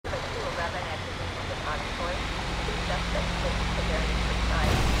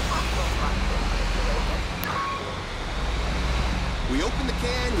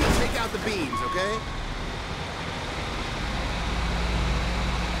out the beams, okay?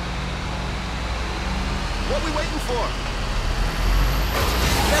 What we waiting for?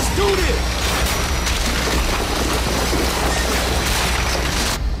 Let's do this!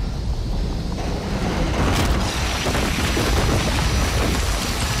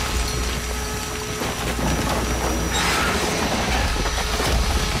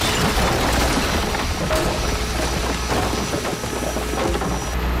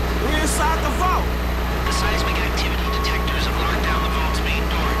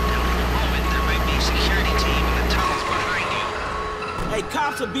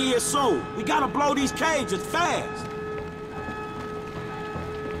 Cops will be here soon. We gotta blow these cages fast.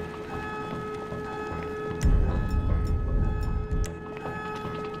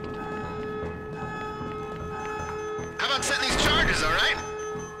 How about setting these charges, all right?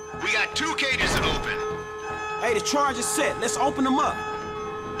 We got 2 cages to open. Hey, the charge is set. Let's open them up.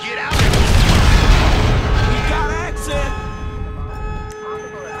 Get out! We got access.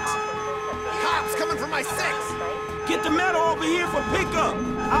 Cops coming for my 6! Get the metal over here for pickup.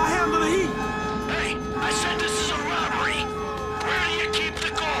 I'll handle the heat. Hey, I said this is a robbery. Where do you keep the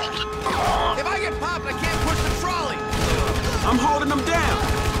gold? If I get popped, I can't push the trolley. I'm holding them down.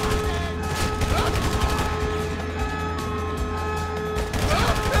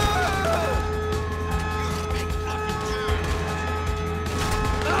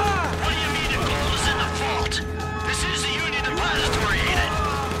 What do you mean the gold is in the vault? This is the Union Depository, ain't it?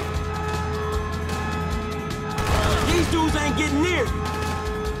 These dudes ain't getting near you.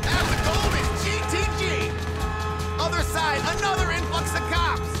 After gold is GTG. Other side, another influx of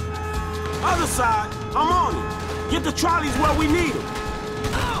cops. Other side, I'm on it. Get the trolleys where we need them.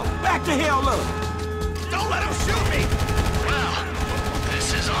 Back the hell up. Don't let him shoot me. Well,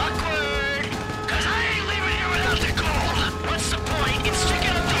 this is awkward. Cause I ain't leaving here without the gold. What's the point in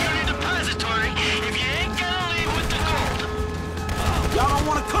sticking up the Union Depository if you ain't gonna leave with the gold? Y'all don't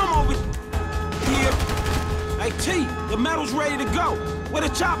want to come over here. Hey, T, the metal's ready to go. Where the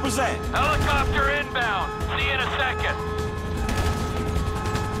choppers at? Helicopter inbound. See you in a second.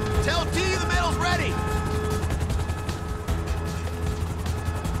 Tell T the metal's ready.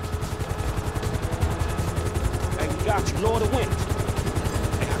 Hey, we got you. Lower the winch.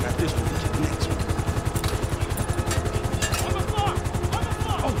 Hey, I got this one. Get you next one. On the floor! On the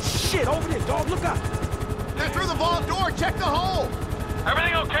floor! Oh, shit! Over there, dog. Look out. They're through the vault door. Check the hole.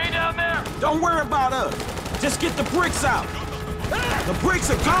 Everything okay down there? Don't worry about us. Just get the bricks out. The bricks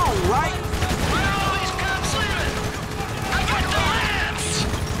are gone, right? Where are all these cops leaving? I got the lance!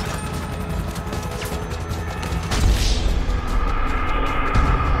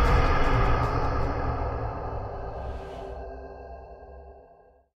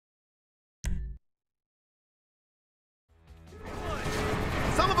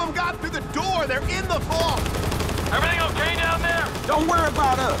 Some of them got through the door. They're in the vault. Everything okay down there? Don't worry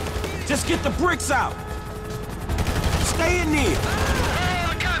about us. Just get the bricks out. Stay in there. Where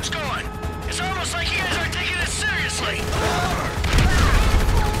are the cops going? It's almost like you guys aren't taking this seriously.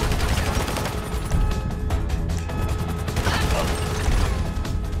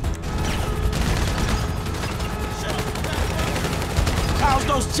 How's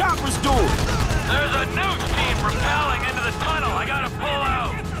those choppers doing? There's a nuke team propelling into the tunnel. I gotta pull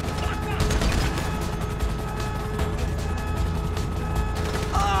out.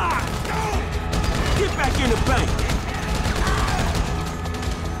 Get back in the bank.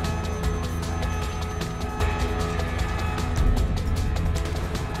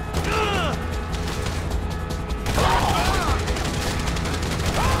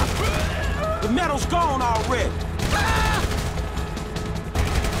 The metal's gone already.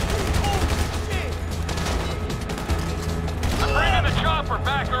 I'm bringing the chopper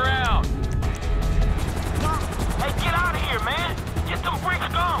back around. Hey, get out of here, man. Get them bricks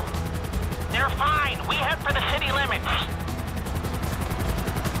gone. They're fine. We head for the city limits.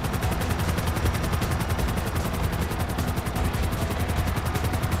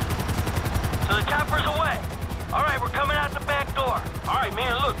 So the chopper's away. All right, we're coming out the back door. All right,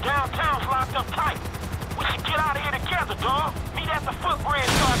 man, look, downtown's locked up tight. We should get out of here together, dog. Meet at the footbridge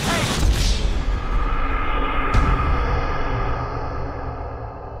so I take you.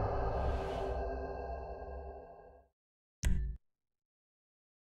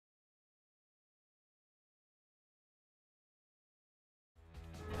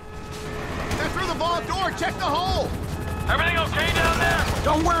 They're through the vault door. Check the hole. Everything okay down there?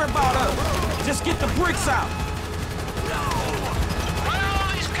 Don't worry about us. Just get the bricks out. Where are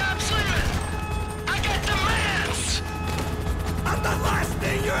all these cops leaving? I got demands! I'm the last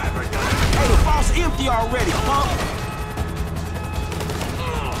thing you're ever gonna. Hey, the vault's empty already, punk.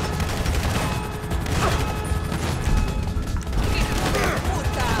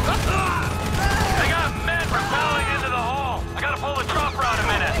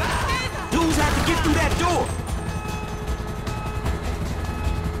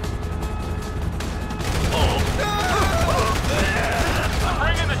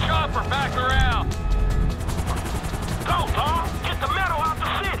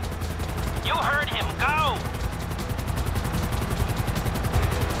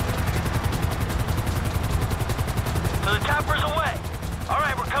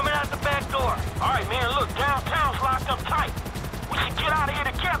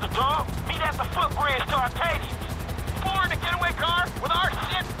 dawg. Meet at the footbridge to Arcadius. Forward the getaway car with our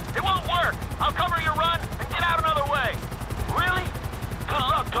shit? It won't work. I'll cover your run and get out another way. Really? Good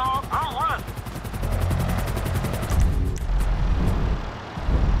luck, dawg. I'm running.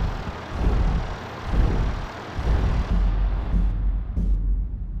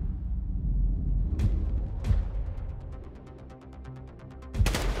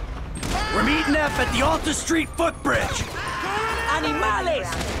 We're meeting F at the Alta Street footbridge. Animales!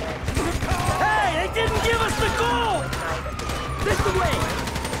 Hey, they didn't give us the goal! This the way!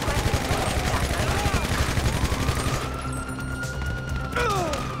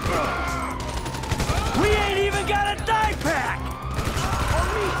 We ain't even got a die pack! On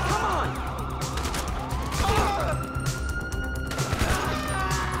me, come on!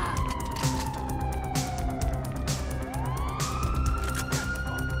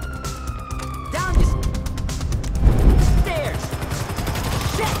 Down the stairs!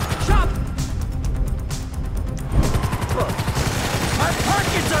 Shit! Chop! My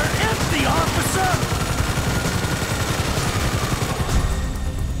pockets are empty, officer!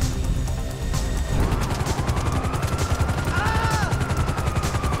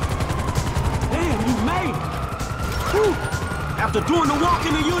 Damn, you made it. Whew. After doing the walk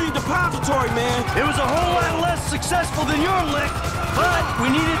in the Union Depository, man. It was a whole lot less successful than your lick, but we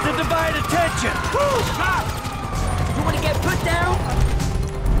needed to divide attention. Whew, stop. You wanna get put down?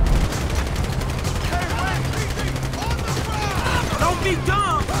 Don't be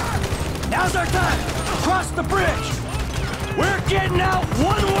dumb. Now's our time. Cross the bridge. We're getting out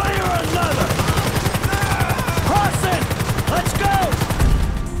one way or another. Crossing. Let's go.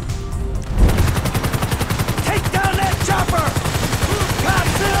 Take down that chopper.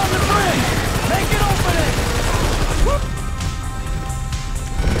 Cops in on the bridge. Make an opening. Whoop.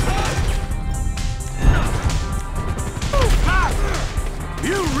 Stop.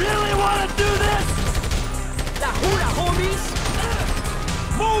 You really want to do this? La hula, homies!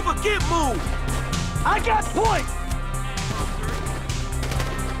 Move or get moved. I got point.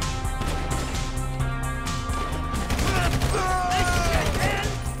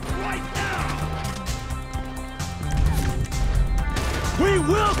 We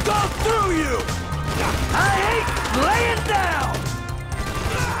will go through you! I ain't laying down!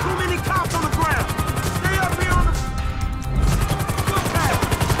 Too many cops on the ground. Stay up here on the... footpath.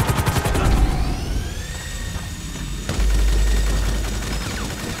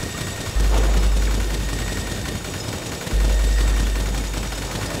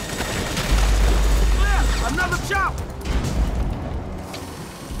 Clear. Another chopper.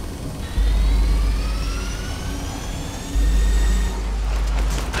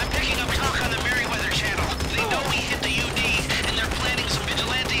 I'm picking up talk on the Merryweather channel. They know we hit the UD, and they're planning some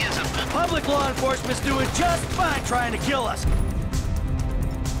vigilanteism. Public law enforcement's doing just fine trying to kill us.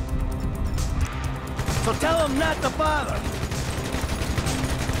 So tell them not to bother.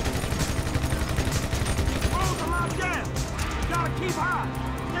 Roads are locked down. You gotta keep high.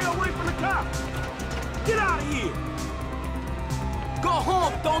 Stay away from the cops. Get out of here. Go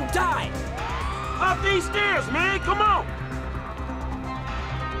home, don't die! Up these stairs, man. Come on.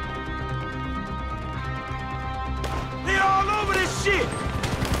 They're all over this shit.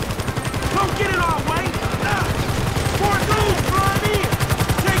 Don't get in our way. Four dudes flying in.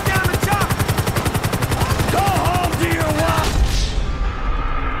 Take down the chopper. Go home to your wife!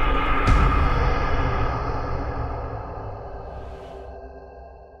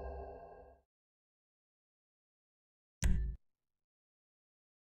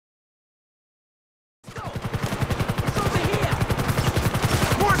 It's over here!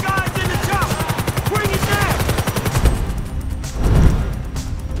 More guys in the chopper. Bring it down.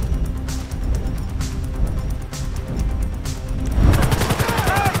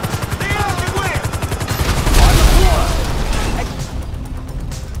 Hey, they everywhere. On the floor!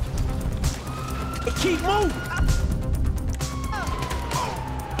 They keep moving.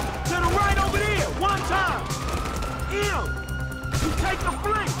 To the right over there. One time. You take the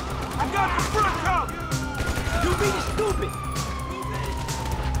flank. I got the front cover. You being stupid!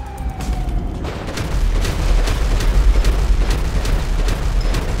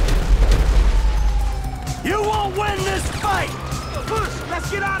 You won't win this fight! Push. Let's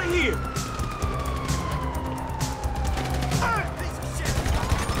get out of here.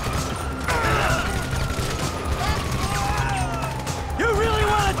 You really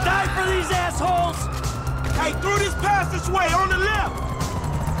want to die for these assholes? Hey, through this passageway on the left.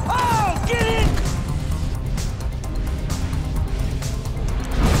 Oh, get in!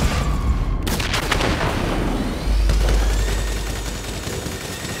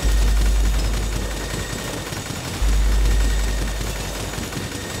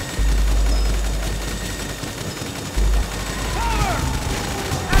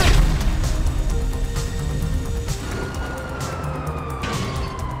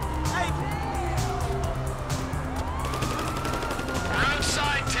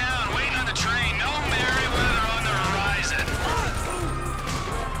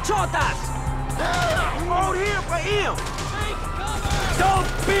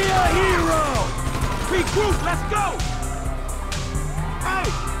 Regroup, let's go! Hey,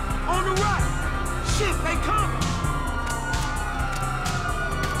 on the right! Shit, they coming!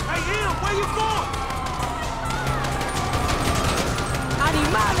 Hey, Em, where you going?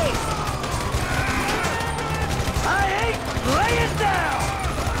 Animales! I ain't laying down!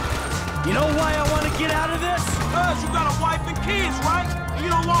 You know why I want to get out of this? Cuz you got a wife and kids, right? And you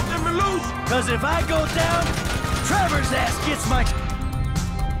don't want them to lose you. Cause if I go down, Trevor's ass gets my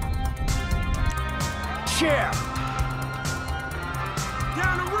share.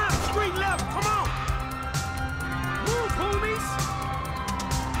 Down the rim, street level, come on! Move, homies!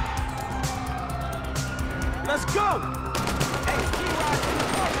 Let's go! Hey, G-Ride in the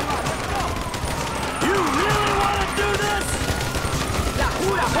parking lot, let's go! You really want to do this? La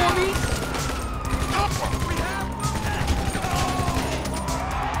jura, homies!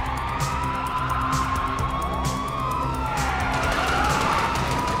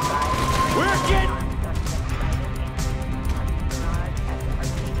 We're getting...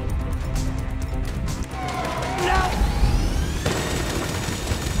 Now!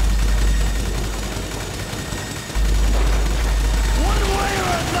 One way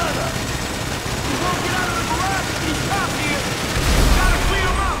or another! You won't get out of the garage if these cops here. You gotta clear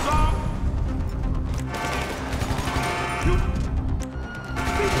them out, dog. You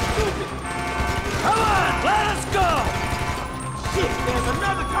being stupid. Come on, let us go! Shit, there's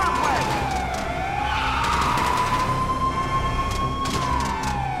another cop wagon.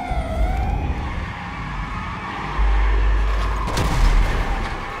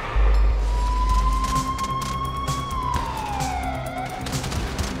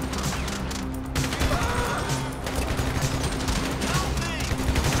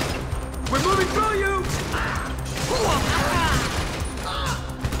 We're moving through you!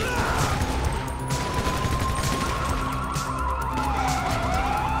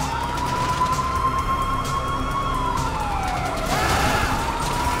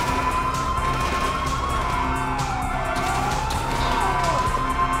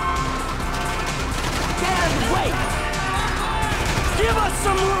 Get out of the way! Give us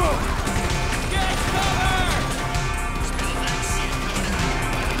some room!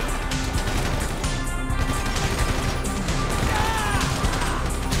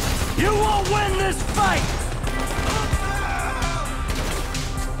 You won't win this fight!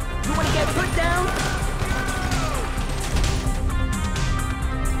 You wanna get put down?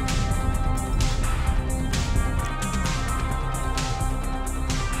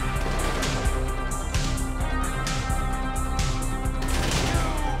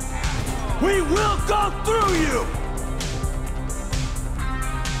 We will go through you!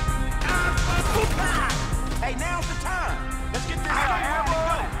 Hey, now's the time. Let's get this ammo.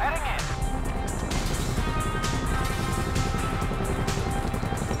 Heading in.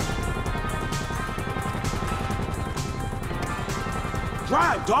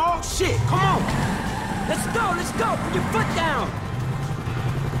 Drive, dog. Shit, come on. Let's go! Put your foot down!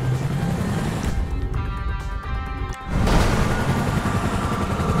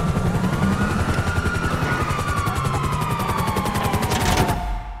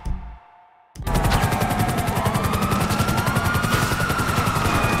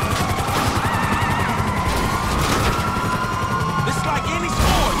 It's like any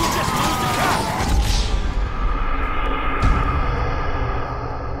sport. You just lose the cop.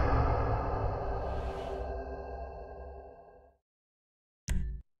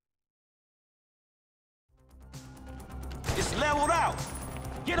 It's leveled out.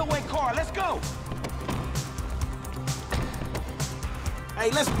 Getaway car, let's go.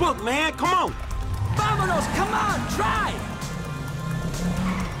 Hey, let's book, man. Come on. Vámonos! Come on! Drive!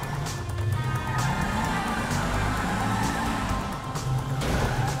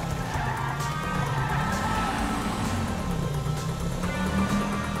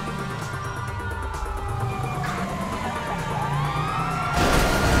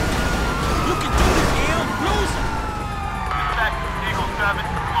 You can do this, Em. Lose him. Check. Eagle 7.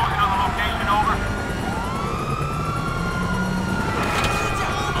 Closing on the location, over.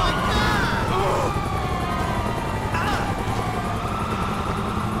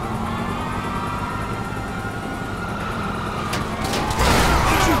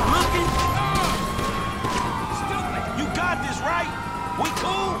 Ain't you looking? You got this, right? We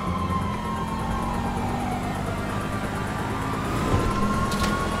cool?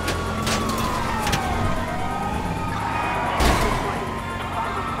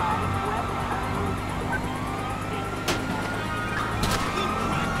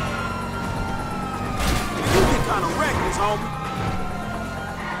 You get kind of reckless, homie.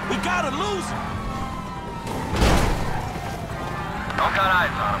 We gotta lose him. Don't got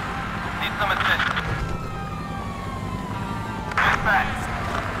eyes on him. Need some assistance. Dispatch.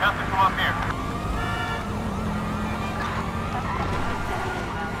 Nothing from up here.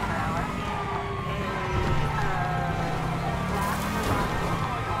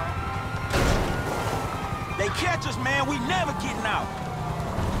 They catch us, man. We never getting out.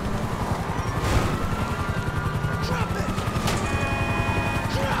 Drop it!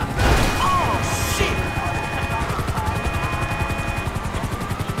 Oh, shit!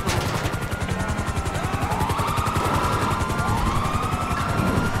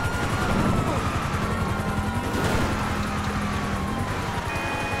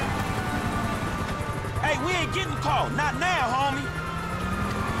 Hey, we ain't getting caught. Not now, homie.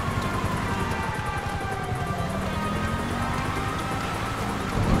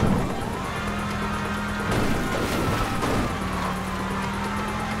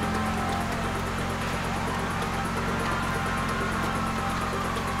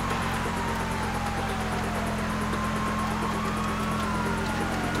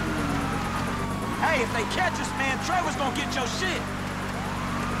 Hey, if they catch us, man, Trevor's gonna get your shit.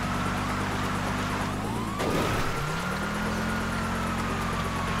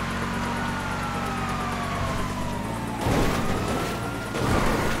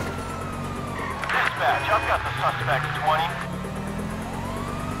 Dispatch, I've got the suspects 20.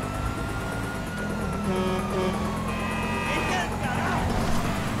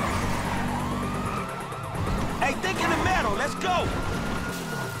 Hey, think in the metal. Let's go.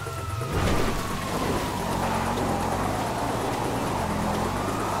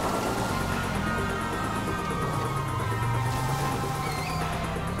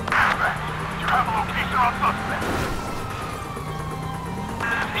 You have a location on suspect.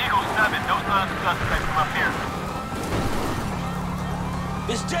 This is Eagle 7, no sign of suspect from up here.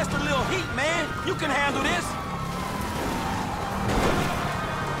 It's just a little heat, man. You can handle this.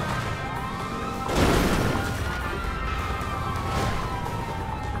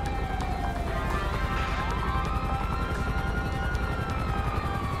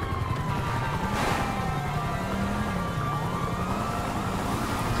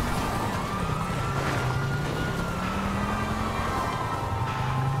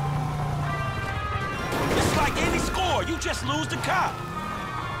 It's like any score. You just lose the cop.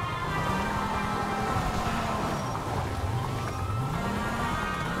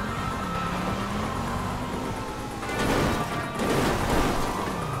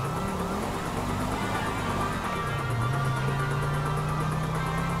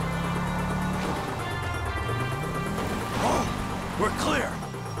 We're clear.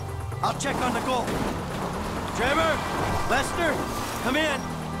 I'll check on the goal. Trevor, Lester, come in.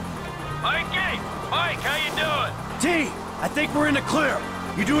 Mikey! Mike, how you doing? T, I think we're in the clear.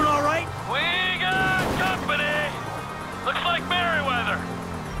 You doing all right? We got company! Looks like Merryweather.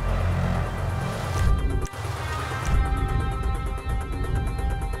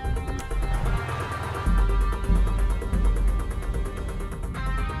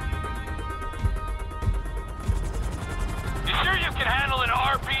 You sure you can handle an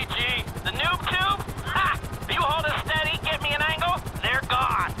RPG? The noob tube? Ha! If you hold it steady, get me an angle, they're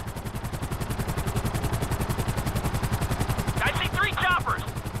gone. I see 3 choppers.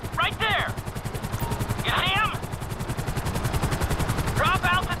 Right there. You see them?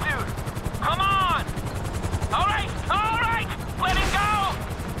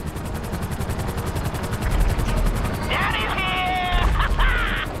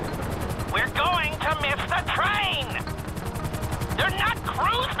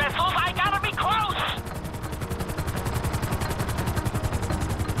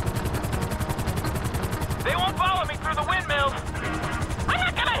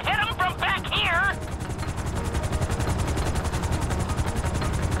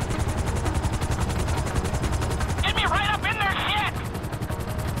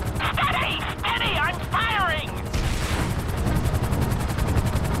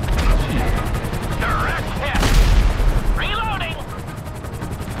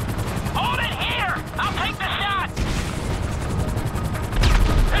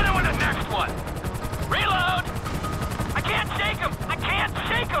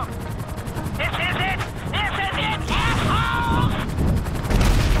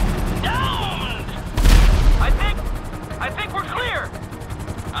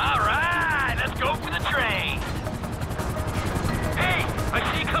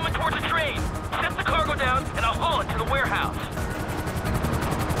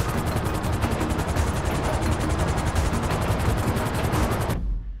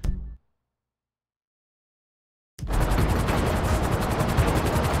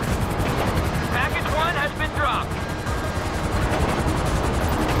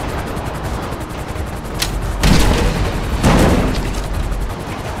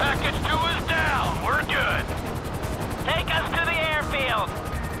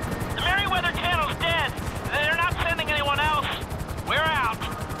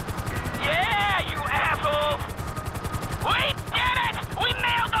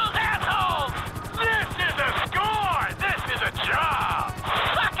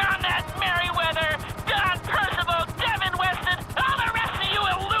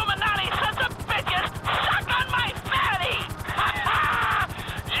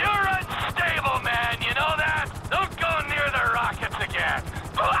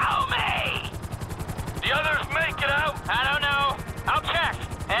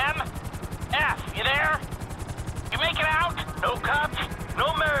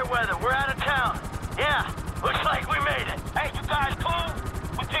 No Merriweather, we're out of town. Yeah, looks like we made it. Hey, you guys cool?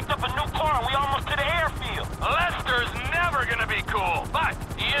 We picked up a new car and we almost to the airfield. Lester's never gonna be cool, but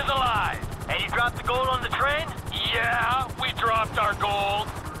he is alive. And you dropped the gold on the train? Yeah, we dropped our gold.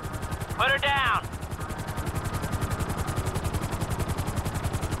 Put her down.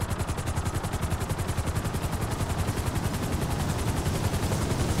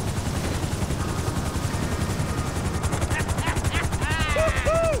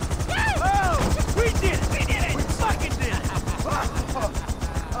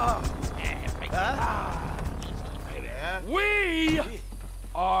 We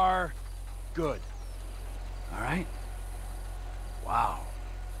are good. All right? Wow.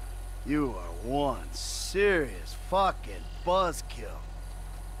 You are one serious fucking buzzkill.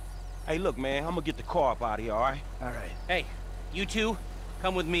 Hey, look, man, I'm gonna get the car up out of here, all right? All right. Hey, you two,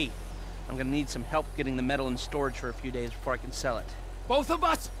 come with me. I'm gonna need some help getting the metal in storage for a few days before I can sell it. Both of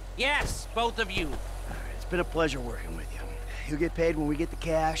us? Yes, both of you. All right, it's been a pleasure working with you. You'll get paid when we get the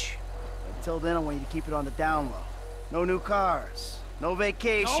cash. Until then, I want you to keep it on the down low. No new cars. No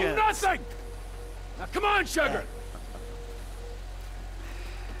vacations. No, nothing! Now come on, sugar!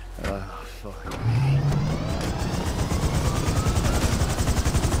 Oh, fuck.